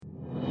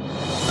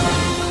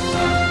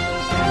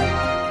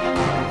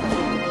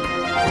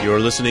You're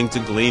listening to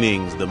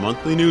Gleanings, the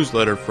monthly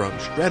newsletter from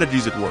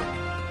Strategies at Work,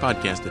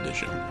 podcast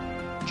edition,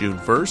 June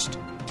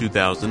 1st,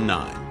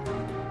 2009.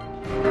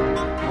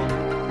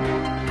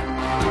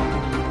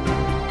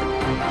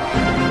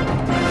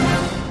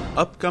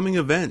 Upcoming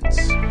events.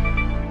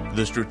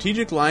 The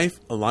Strategic Life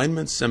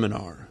Alignment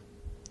Seminar.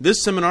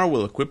 This seminar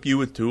will equip you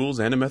with tools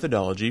and a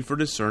methodology for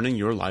discerning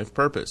your life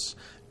purpose.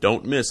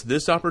 Don't miss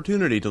this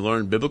opportunity to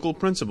learn biblical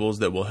principles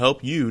that will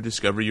help you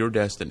discover your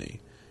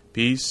destiny.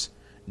 Peace,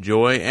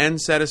 joy,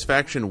 and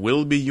satisfaction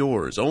will be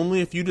yours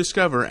only if you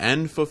discover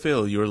and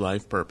fulfill your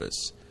life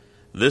purpose.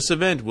 This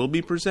event will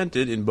be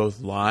presented in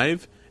both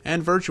live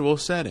and virtual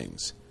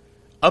settings.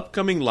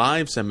 Upcoming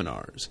live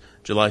seminars,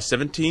 July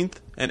 17th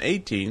and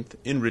 18th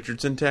in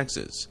Richardson,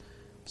 Texas.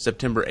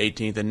 September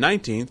 18th and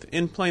 19th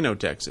in Plano,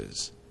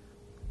 Texas.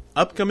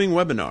 Upcoming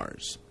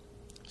webinars.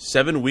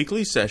 7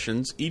 weekly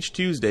sessions each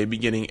Tuesday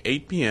beginning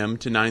 8 p.m.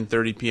 to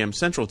 9:30 p.m.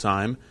 Central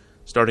Time,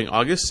 starting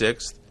August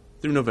 6th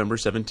through November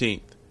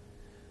 17th.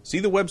 See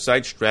the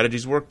website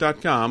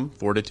strategieswork.com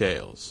for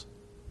details.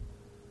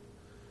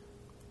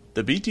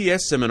 The BTS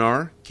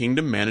Seminar,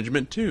 Kingdom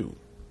Management 2.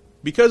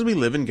 Because we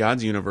live in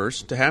God's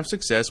universe, to have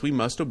success we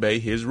must obey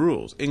His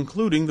rules,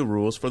 including the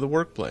rules for the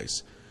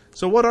workplace.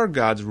 So what are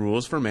God's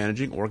rules for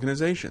managing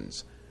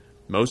organizations?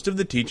 Most of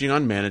the teaching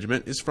on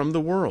management is from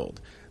the world.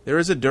 There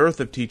is a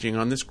dearth of teaching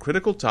on this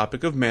critical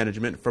topic of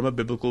management from a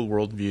biblical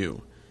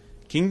worldview.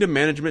 Kingdom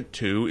Management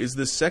 2 is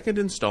the second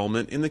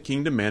installment in the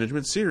Kingdom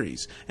Management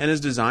series and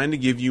is designed to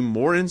give you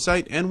more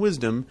insight and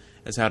wisdom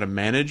as how to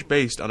manage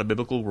based on a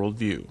biblical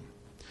worldview.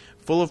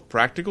 Full of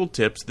practical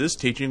tips, this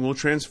teaching will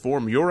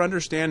transform your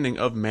understanding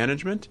of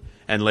management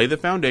and lay the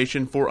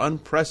foundation for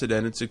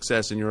unprecedented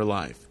success in your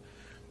life.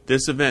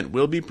 This event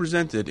will be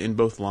presented in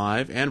both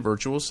live and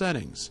virtual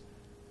settings.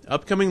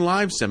 Upcoming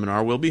live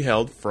seminar will be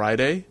held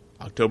Friday,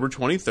 October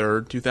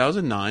 23rd,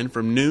 2009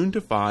 from noon to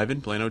 5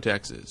 in Plano,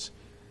 Texas.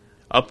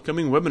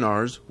 Upcoming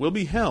webinars will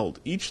be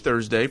held each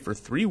Thursday for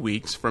 3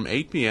 weeks from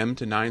 8 p.m.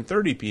 to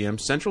 9:30 p.m.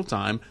 Central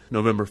Time,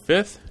 November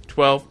 5th,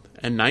 12th,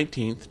 and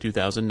 19th,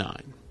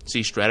 2009.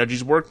 See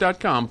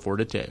strategieswork.com for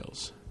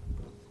details.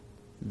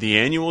 The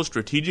annual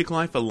Strategic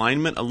Life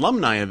Alignment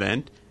Alumni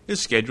Event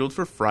is scheduled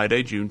for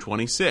Friday, June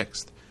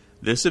 26th.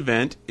 This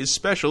event is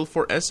special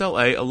for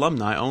SLA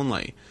alumni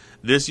only.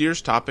 This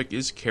year's topic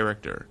is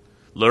character.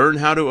 Learn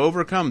how to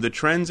overcome the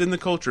trends in the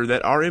culture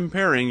that are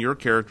impairing your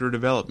character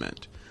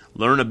development.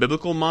 Learn a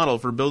biblical model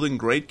for building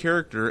great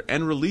character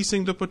and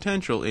releasing the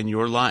potential in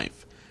your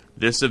life.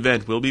 This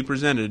event will be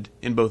presented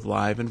in both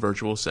live and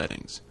virtual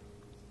settings.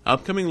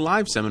 Upcoming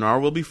live seminar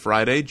will be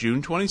Friday,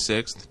 June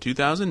 26th,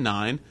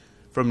 2009,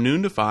 from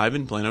noon to 5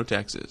 in Plano,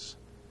 Texas.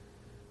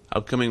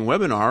 Upcoming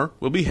webinar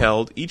will be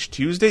held each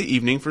Tuesday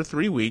evening for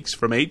 3 weeks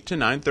from 8 to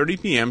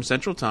 9:30 p.m.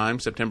 Central Time,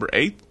 September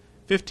 8th,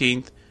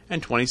 15th,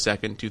 and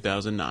 22nd,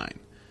 2009.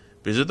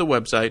 Visit the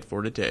website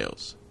for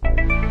details.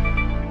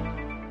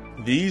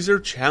 These are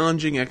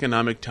challenging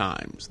economic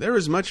times. There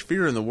is much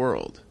fear in the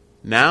world.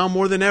 Now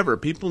more than ever,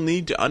 people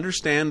need to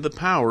understand the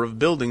power of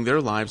building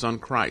their lives on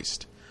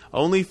Christ.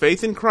 Only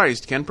faith in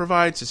Christ can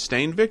provide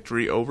sustained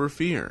victory over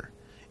fear.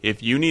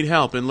 If you need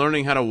help in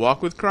learning how to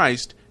walk with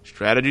Christ,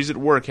 Strategies at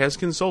Work has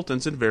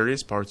consultants in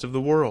various parts of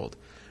the world.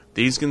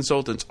 These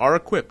consultants are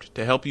equipped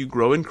to help you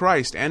grow in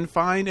Christ and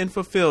find and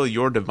fulfill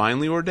your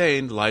divinely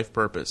ordained life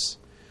purpose.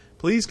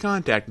 Please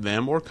contact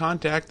them or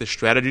contact the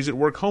Strategies at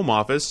Work home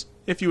office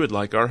if you would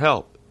like our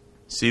help.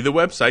 See the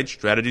website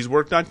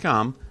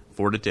strategieswork.com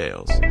for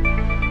details.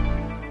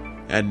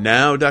 And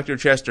now Dr.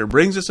 Chester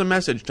brings us a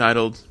message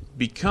titled,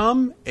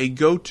 Become a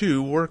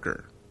Go-To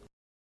Worker.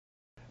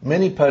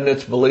 Many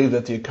pundits believe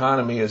that the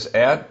economy is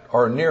at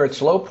or near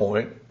its low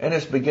point and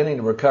is beginning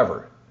to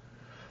recover.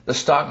 The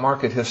stock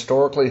market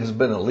historically has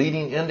been a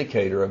leading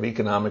indicator of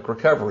economic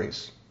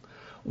recoveries.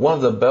 One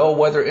of the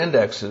bellwether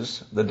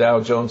indexes, the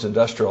Dow Jones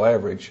Industrial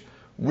Average,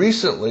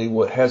 recently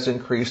has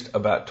increased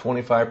about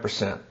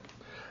 25%.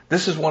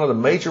 This is one of the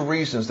major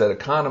reasons that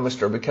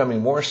economists are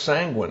becoming more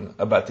sanguine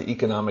about the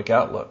economic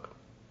outlook.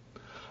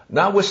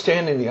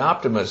 Notwithstanding the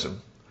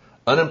optimism,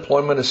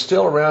 unemployment is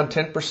still around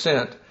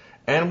 10%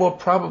 and will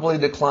probably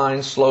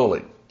decline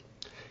slowly.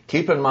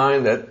 Keep in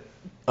mind that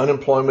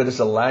unemployment is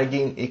a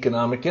lagging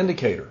economic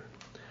indicator.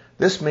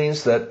 This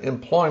means that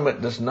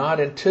employment does not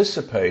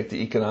anticipate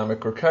the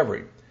economic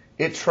recovery.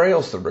 It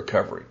trails the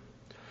recovery.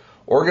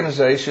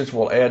 Organizations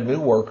will add new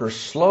workers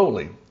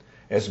slowly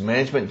as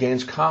management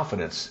gains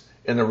confidence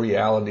in the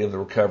reality of the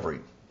recovery.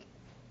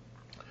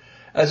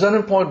 As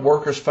unemployed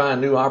workers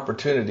find new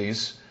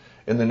opportunities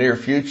in the near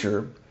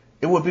future,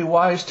 it would be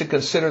wise to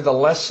consider the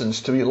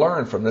lessons to be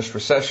learned from this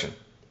recession.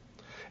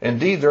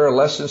 Indeed, there are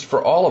lessons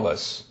for all of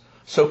us,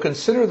 so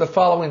consider the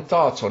following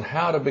thoughts on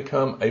how to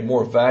become a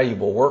more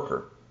valuable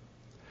worker.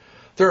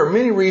 There are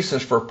many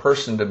reasons for a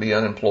person to be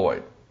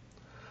unemployed.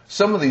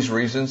 Some of these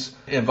reasons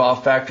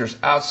involve factors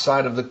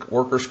outside of the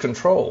worker's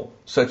control,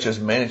 such as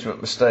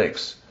management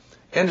mistakes,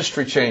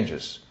 industry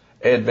changes,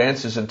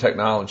 advances in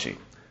technology,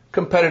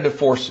 competitive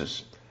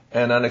forces,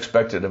 and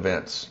unexpected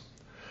events.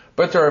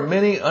 But there are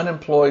many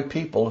unemployed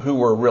people who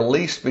were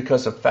released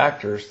because of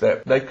factors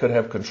that they could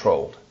have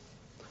controlled.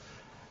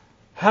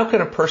 How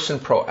can a person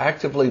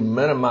proactively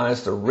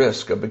minimize the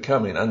risk of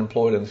becoming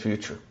unemployed in the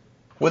future?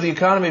 When the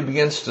economy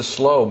begins to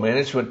slow,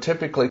 management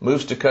typically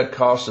moves to cut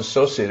costs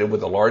associated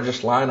with the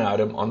largest line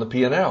item on the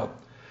P&L,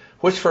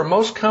 which for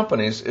most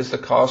companies is the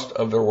cost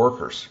of their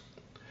workers.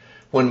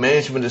 When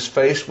management is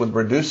faced with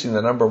reducing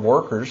the number of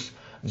workers,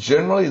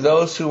 generally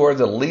those who are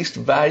the least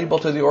valuable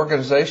to the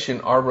organization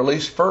are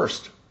released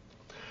first.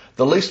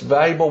 The least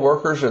valuable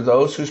workers are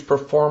those whose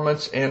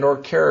performance and or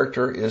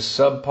character is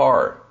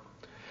subpar.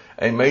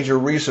 A major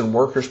reason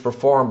workers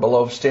perform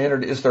below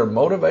standard is their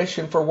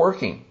motivation for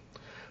working.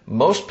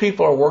 Most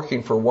people are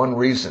working for one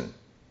reason: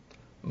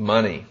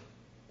 money.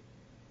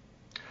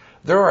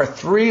 There are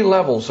 3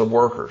 levels of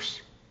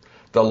workers.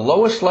 The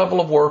lowest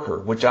level of worker,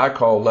 which I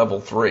call level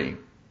 3,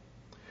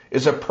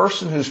 is a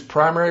person whose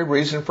primary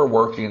reason for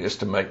working is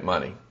to make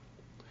money.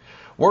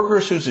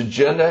 Workers whose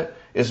agenda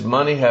is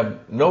money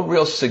have no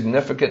real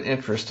significant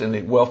interest in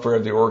the welfare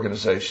of the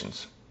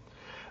organizations.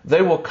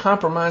 They will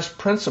compromise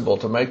principle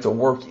to make the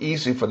work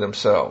easy for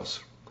themselves.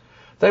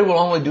 They will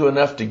only do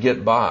enough to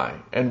get by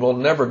and will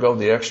never go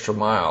the extra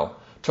mile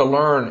to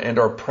learn and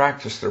or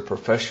practice their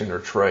profession or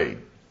trade.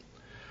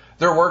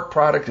 Their work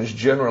product is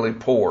generally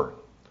poor.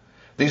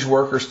 These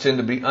workers tend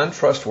to be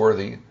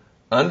untrustworthy,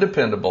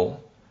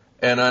 undependable,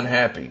 and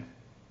unhappy.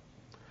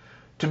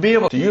 To be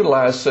able to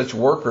utilize such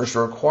workers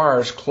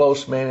requires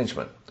close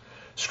management.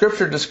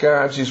 Scripture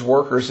describes these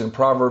workers in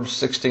Proverbs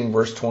 16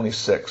 verse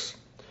 26,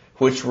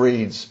 which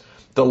reads,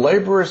 "The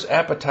laborer's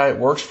appetite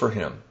works for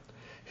him.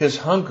 His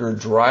hunger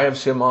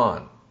drives him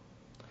on."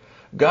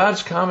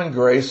 God's common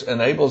grace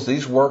enables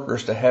these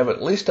workers to have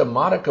at least a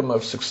modicum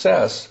of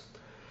success,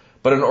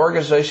 but an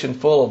organization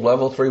full of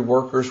level 3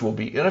 workers will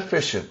be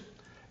inefficient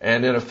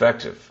and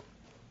ineffective.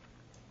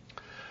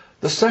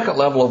 The second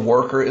level of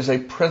worker is a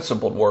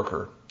principled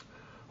worker.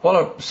 While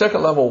a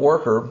second level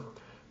worker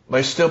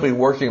may still be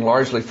working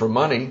largely for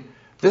money,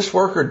 this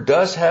worker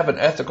does have an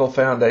ethical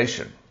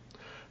foundation.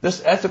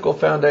 This ethical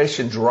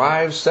foundation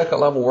drives second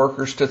level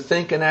workers to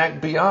think and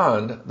act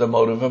beyond the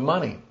motive of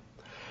money.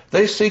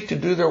 They seek to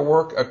do their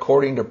work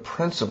according to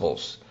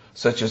principles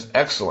such as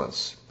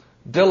excellence,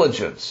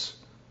 diligence,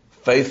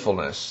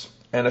 faithfulness,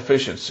 and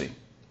efficiency.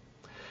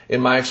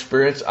 In my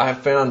experience, I've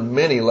found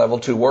many level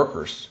 2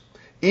 workers,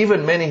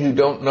 even many who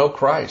don't know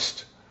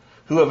Christ,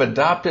 who have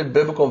adopted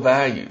biblical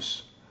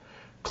values.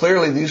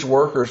 Clearly, these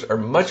workers are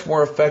much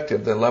more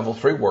effective than level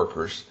 3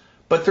 workers,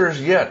 but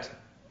there's yet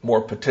more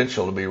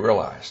potential to be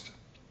realized.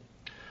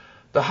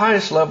 The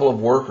highest level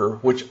of worker,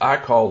 which I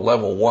call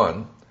level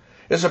 1,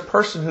 is a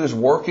person who is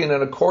working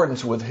in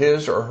accordance with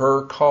his or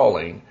her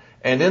calling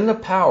and in the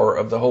power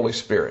of the Holy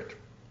Spirit.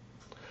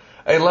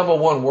 A level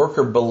 1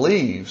 worker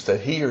believes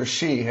that he or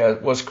she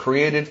was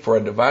created for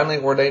a divinely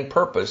ordained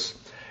purpose,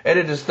 and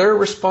it is their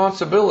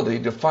responsibility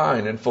to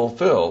find and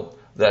fulfill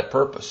that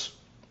purpose.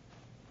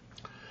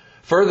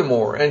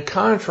 Furthermore, and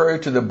contrary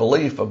to the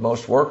belief of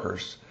most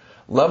workers,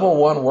 level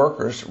 1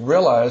 workers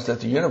realize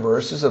that the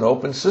universe is an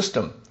open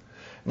system,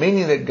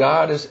 meaning that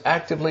God is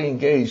actively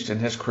engaged in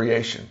His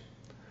creation.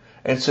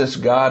 And since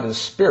God is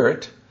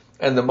spirit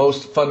and the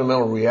most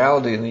fundamental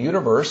reality in the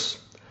universe,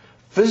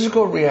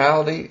 physical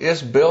reality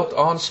is built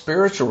on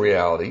spiritual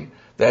reality,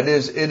 that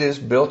is, it is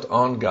built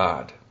on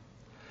God.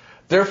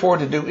 Therefore,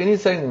 to do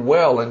anything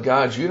well in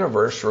God's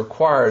universe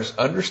requires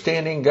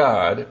understanding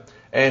God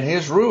and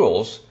His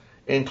rules,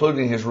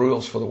 including His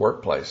rules for the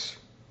workplace.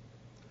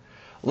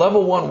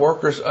 Level 1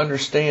 workers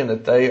understand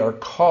that they are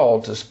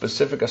called to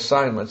specific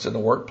assignments in the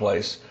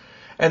workplace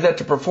and that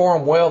to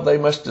perform well they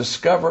must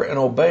discover and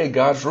obey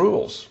God's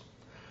rules.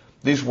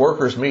 These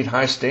workers meet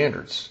high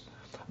standards.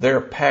 They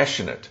are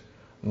passionate,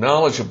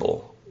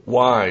 knowledgeable,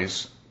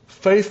 wise,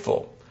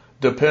 faithful,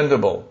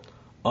 dependable,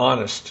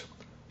 honest,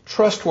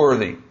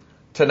 trustworthy,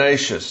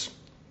 tenacious,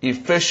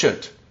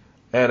 efficient,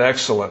 and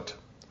excellent.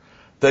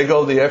 They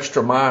go the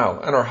extra mile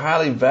and are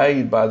highly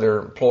valued by their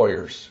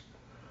employers.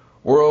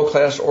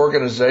 World-class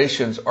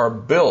organizations are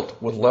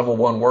built with level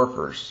 1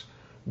 workers,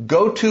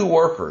 go-to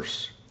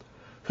workers,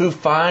 who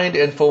find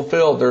and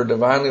fulfill their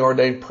divinely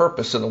ordained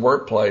purpose in the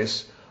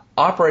workplace,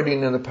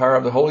 operating in the power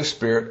of the Holy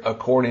Spirit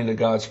according to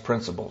God's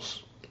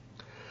principles.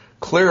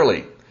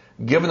 Clearly,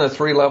 given the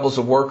 3 levels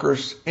of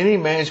workers, any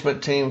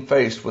management team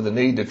faced with the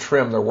need to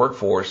trim their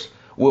workforce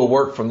will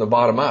work from the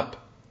bottom up.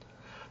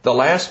 The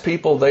last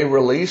people they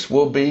release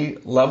will be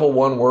level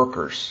 1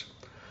 workers.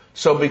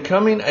 So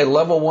becoming a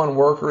level 1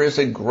 worker is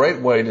a great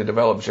way to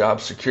develop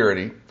job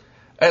security,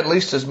 at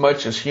least as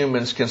much as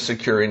humans can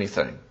secure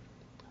anything.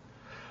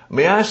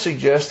 May I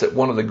suggest that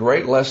one of the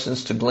great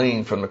lessons to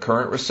glean from the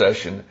current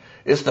recession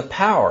is the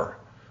power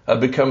of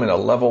becoming a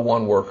level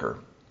 1 worker.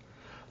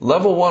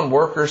 Level 1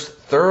 workers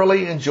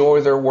thoroughly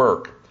enjoy their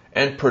work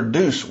and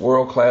produce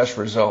world-class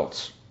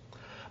results.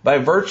 By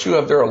virtue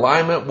of their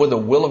alignment with the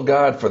will of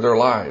God for their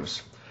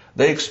lives,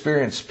 they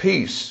experience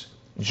peace,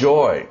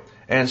 joy,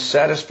 and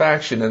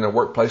satisfaction in their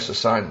workplace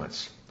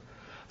assignments.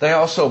 They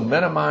also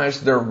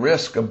minimize their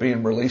risk of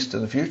being released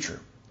in the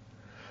future.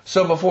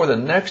 So before the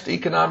next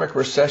economic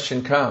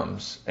recession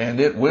comes, and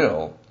it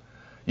will,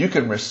 you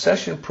can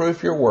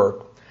recession-proof your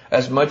work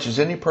as much as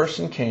any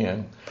person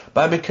can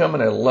by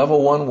becoming a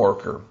level 1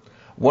 worker,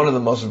 one of the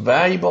most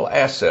valuable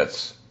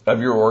assets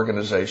of your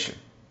organization.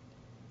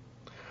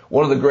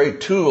 One of the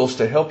great tools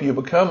to help you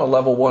become a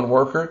level 1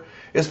 worker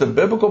is the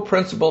biblical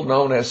principle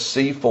known as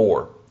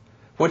C4,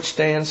 which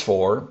stands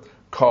for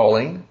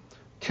calling,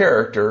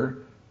 character,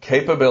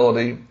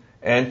 capability,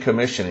 and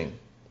commissioning.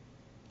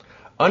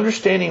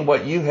 Understanding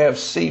what you have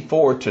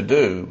C4 to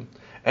do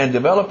and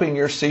developing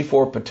your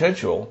C4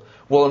 potential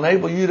will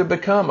enable you to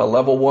become a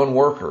level 1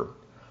 worker,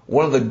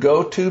 one of the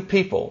go-to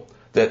people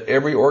that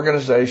every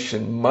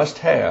organization must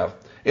have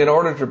in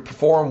order to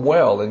perform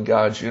well in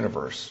God's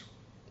universe.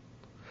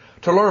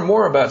 To learn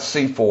more about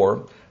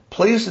C4,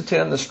 please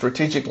attend the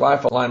Strategic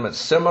Life Alignment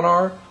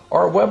Seminar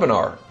or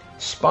webinar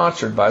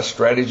sponsored by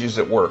Strategies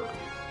at Work.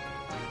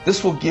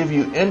 This will give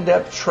you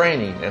in-depth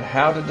training in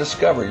how to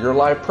discover your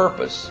life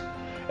purpose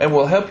and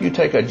will help you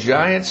take a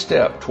giant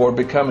step toward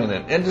becoming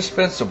an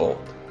indispensable,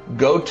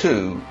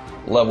 go-to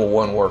level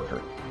 1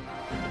 worker.